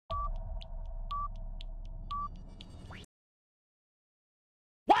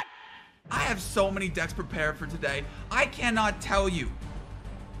I have so many decks prepared for today. I cannot tell you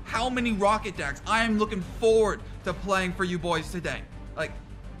how many rocket decks I am looking forward to playing for you boys today. Like,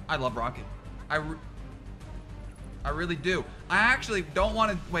 I love rocket. I really do. I actually don't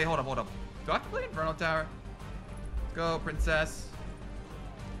want to... Wait, hold up. Do I have to play Inferno Tower? Let's go, princess.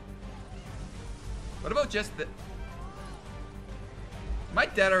 What about just the... Am I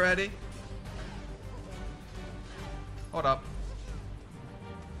dead already? Hold up.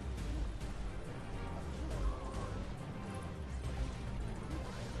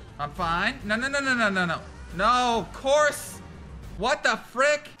 I'm fine. No. No, of course. What the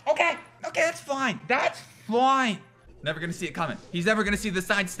frick? Okay, that's fine. That's fine. Never gonna see it coming. He's never gonna see the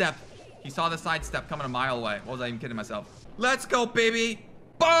sidestep. He saw the sidestep coming a mile away. What was I even kidding myself? Let's go, baby.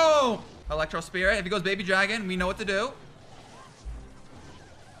 Boom! Electro Spirit. If he goes Baby Dragon, we know what to do.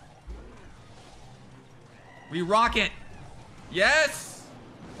 We rock it. Yes!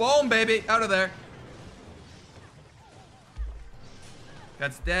 Boom, baby. Out of there.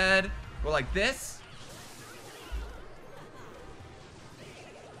 That's dead. Go like this.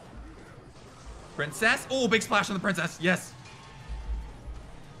 Princess. Oh, big splash on the princess. Yes.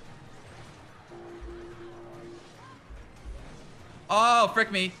 Oh,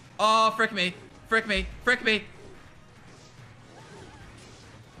 frick me. Oh, frick me. Frick me. Frick me.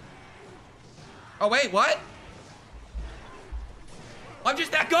 Oh, wait, what? I'm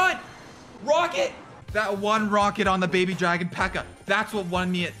just that good. Rocket. That one rocket on the Baby Dragon P.E.K.K.A. That's what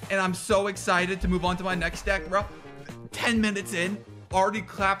won me it. And I'm so excited to move on to my next deck, bro. 10 minutes in, already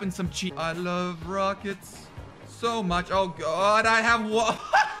clapping some cheat. I love rockets so much. Oh, God, I have one.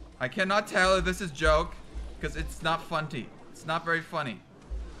 I cannot tell if this is joke because it's not funny. It's not very funny.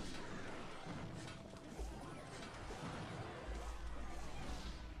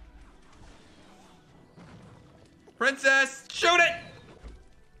 Princess, shoot it!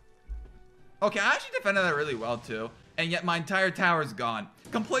 Okay, I actually defended that really well too. And yet my entire tower is gone.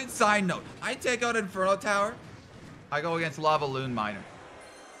 Complete side note. I take out Inferno Tower. I go against Lava Loon Miner.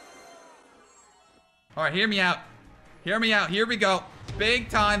 Alright, hear me out. Hear me out. Here we go. Big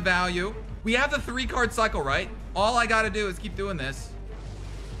time value. We have the 3-card cycle, right? All I gotta do is keep doing this.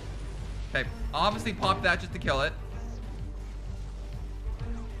 Okay, obviously pop that just to kill it.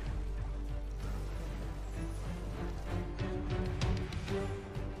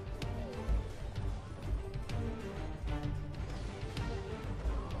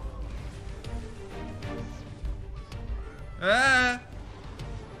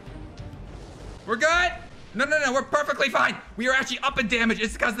 We're good. No, we're perfectly fine. We are actually up in damage.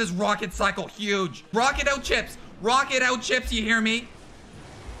 It's because this rocket cycle, huge. Rocket out chips. Rocket out chips, you hear me?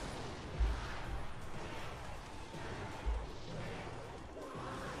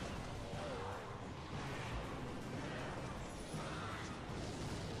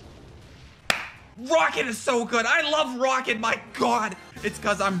 Rocket is so good. I love Rocket, my God. It's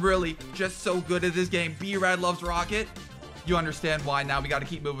because I'm really just so good at this game. B-rad loves Rocket. You understand why now. We got to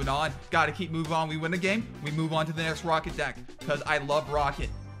keep moving on. Got to keep moving on. We win a game. We move on to the next Rocket deck because I love Rocket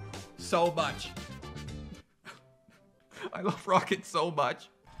so much. I love Rocket so much.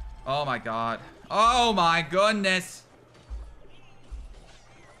 Oh, my God. Oh, my goodness.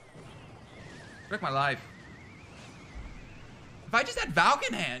 Frick my life. If I just had Valk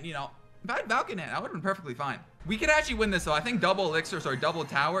in hand, you know, if I had Valk in hand, I would have been perfectly fine. We could actually win this, though. I think double elixir, sorry, double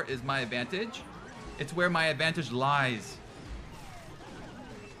tower is my advantage. It's where my advantage lies.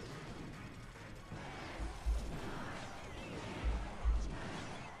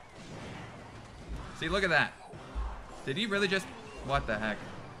 See, look at that. Did he really just... What the heck?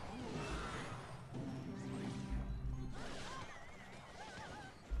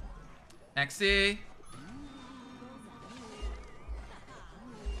 XC.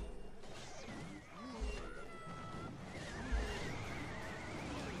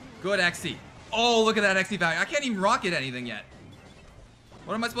 Good XC. Oh, look at that XC value. I can't even rocket anything yet.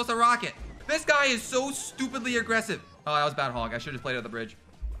 What am I supposed to rocket? This guy is so stupidly aggressive. Oh, that was bad hog. I should have played at the bridge.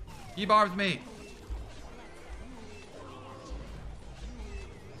 He barbs me.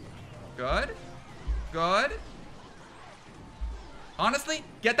 Good. Good. Honestly,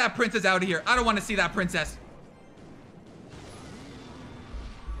 get that princess out of here. I don't want to see that princess.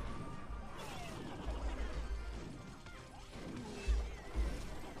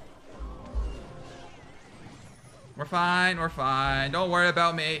 We're fine. We're fine. Don't worry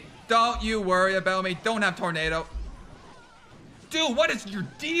about me. Don't you worry about me. Don't have tornado. Dude, what is your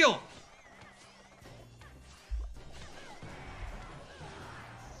deal?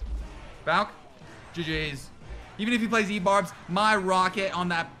 Valk? GG's. Even if he plays E-Barbs, my rocket on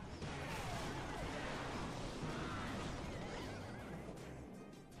that...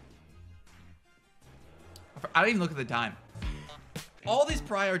 I didn't even look at the time. All these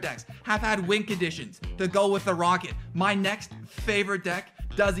prior decks have had win conditions to go with the rocket. My next favorite deck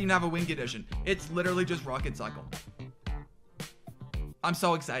doesn't even have a win condition. It's literally just rocket cycle. I'm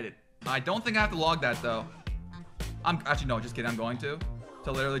so excited. I don't think I have to log that though. Actually, no, just kidding. I'm going to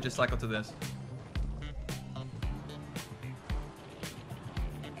literally just cycle to this.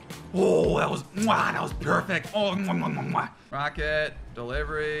 Oh, that was perfect. Oh, mwah, mwah, mwah, mwah. Rocket,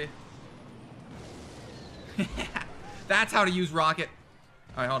 delivery. That's how to use rocket.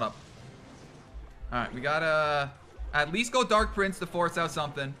 All right, hold up. All right, we gotta at least go Dark Prince to force out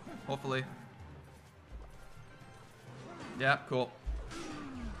something. Hopefully. Yeah, cool.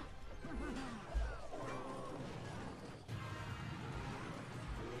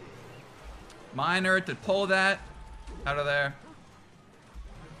 Miner to pull that out of there.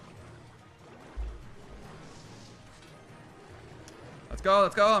 Let's go,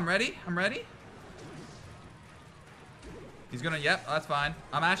 let's go. I'm ready. I'm ready. He's gonna, yep, that's fine.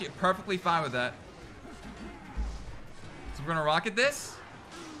 I'm actually perfectly fine with that. So we're gonna rocket this.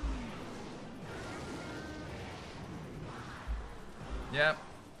 Yep.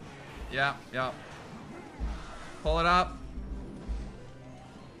 Yep, yep. Pull it up.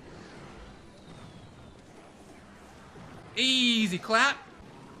 Easy clap.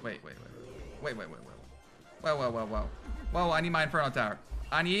 Wait. Whoa, I need my Inferno Tower.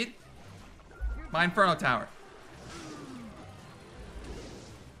 I need my Inferno Tower.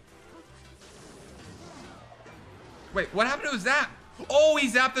 Wait, what happened to his zap? Oh, he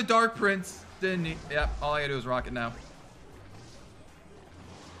zapped the Dark Prince, didn't he? Yep, all I gotta do is rocket now.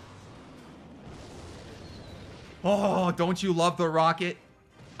 Oh, don't you love the rocket?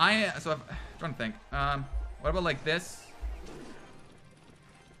 I'm trying to think. What about like this?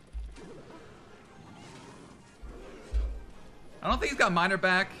 I don't think he's got Miner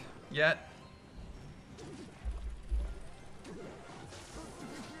back yet.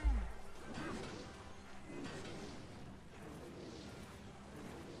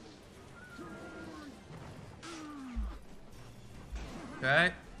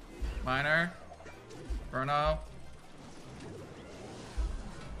 Okay. Miner. Inferno.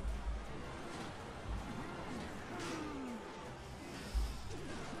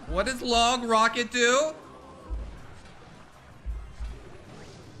 What does Log Rocket do?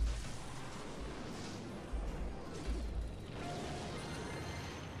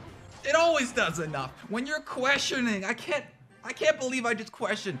 It always does enough. When you're questioning, I can't believe I just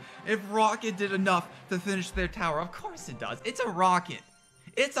questioned if Rocket did enough to finish their tower. Of course it does. It's a rocket.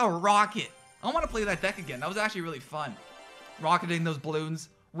 It's a rocket. I want to play that deck again. That was actually really fun. Rocketing those balloons,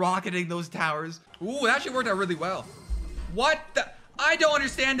 rocketing those towers. Ooh, it actually worked out really well. What the? I don't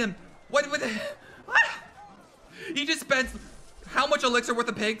understand him. What? He just spent how much elixir worth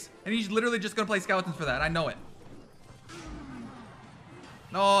of pigs, and he's literally just gonna play skeletons for that. I know it.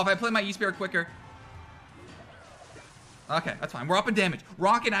 No, if I play my E-Spirit quicker. Okay, that's fine. We're up in damage.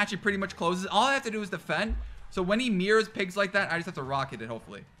 Rocket actually pretty much closes. All I have to do is defend. So when he mirrors pigs like that, I just have to rocket it,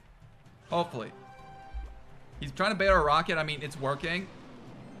 hopefully. Hopefully. He's trying to bait our rocket. I mean, it's working.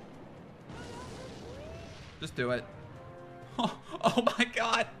 Just do it. Oh my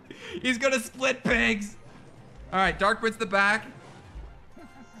god. He's gonna split pigs. Alright, Dark Prince the back.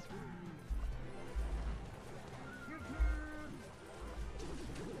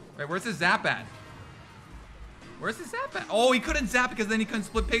 Wait, where's his zap at? Where's his zap at? Oh, he couldn't zap because then he couldn't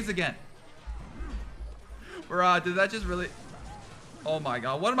split pigs again. Bruh, did that just really... Oh my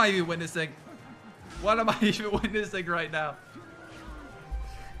god, what am I even witnessing? What am I even witnessing right now?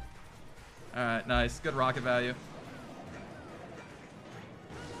 Alright, nice. Good rocket value.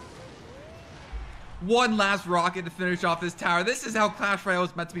 One last rocket to finish off this tower. This is how Clash Royale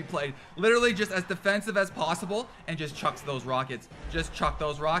is meant to be played. Literally just as defensive as possible and just chucks those rockets. Just chuck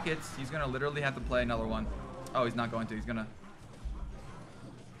those rockets. He's gonna literally have to play another one. Oh, he's not going to. He's gonna...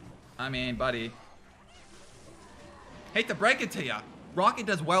 I mean, buddy. Hate to break it to ya. Rocket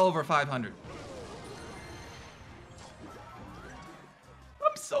does well over 500.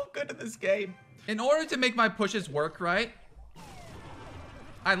 I'm so good at this game. In order to make my pushes work right,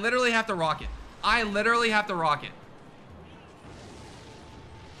 I literally have to rocket. I literally have to rocket.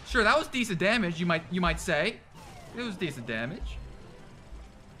 Sure, that was decent damage, you might say. It was decent damage.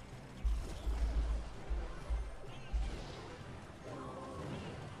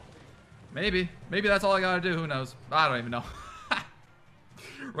 Maybe that's all I gotta do. Who knows? I don't even know.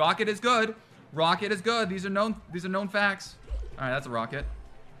 Rocket is good. Rocket is good. These are known facts. All right, that's a rocket.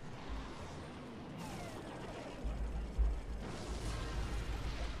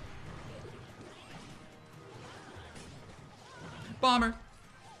 Bomber.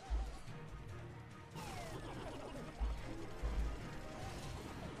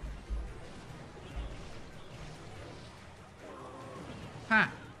 Huh.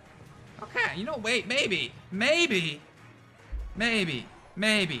 Okay, you know, wait, maybe. Maybe. Maybe.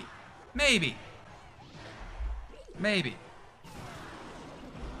 Maybe. Maybe. Maybe.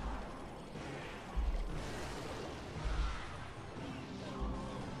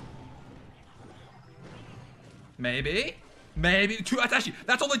 Maybe. Maybe. Two,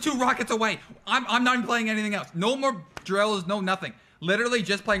 that's only 2 rockets away. I'm not even playing anything else. No more drills, no nothing. Literally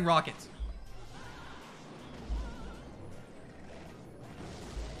just playing rockets.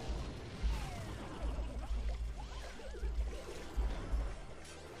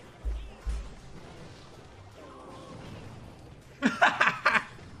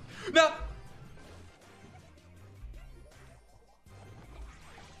 No.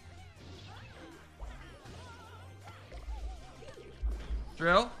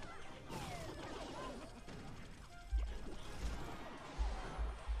 Drill.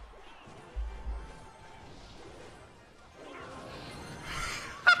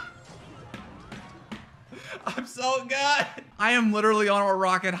 I'm so good. I am literally on a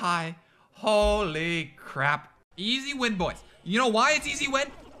rocket high. Holy crap. Easy win, boys. You know why it's easy win?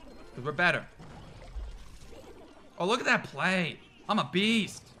 Because we're better. Oh, look at that play. I'm a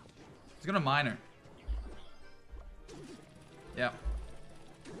beast. He's gonna miner. Yep.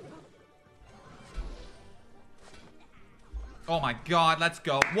 Oh my god, let's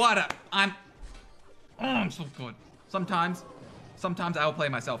go. What a... I'm so good. Sometimes I outplay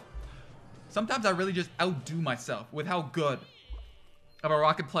myself. Sometimes I really just outdo myself with how good of a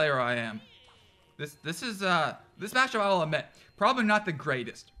rocket player I am. This matchup, I'll admit, probably not the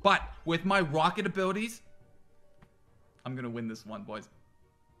greatest, but with my rocket abilities, I'm gonna win this one, boys.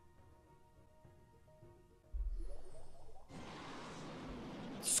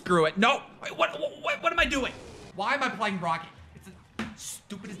 Screw it. No! Wait, what am I doing? Why am I playing rocket? It's the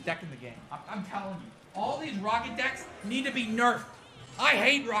stupidest deck in the game. I'm telling you. All these rocket decks need to be nerfed. I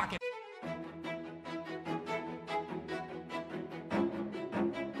hate rocket.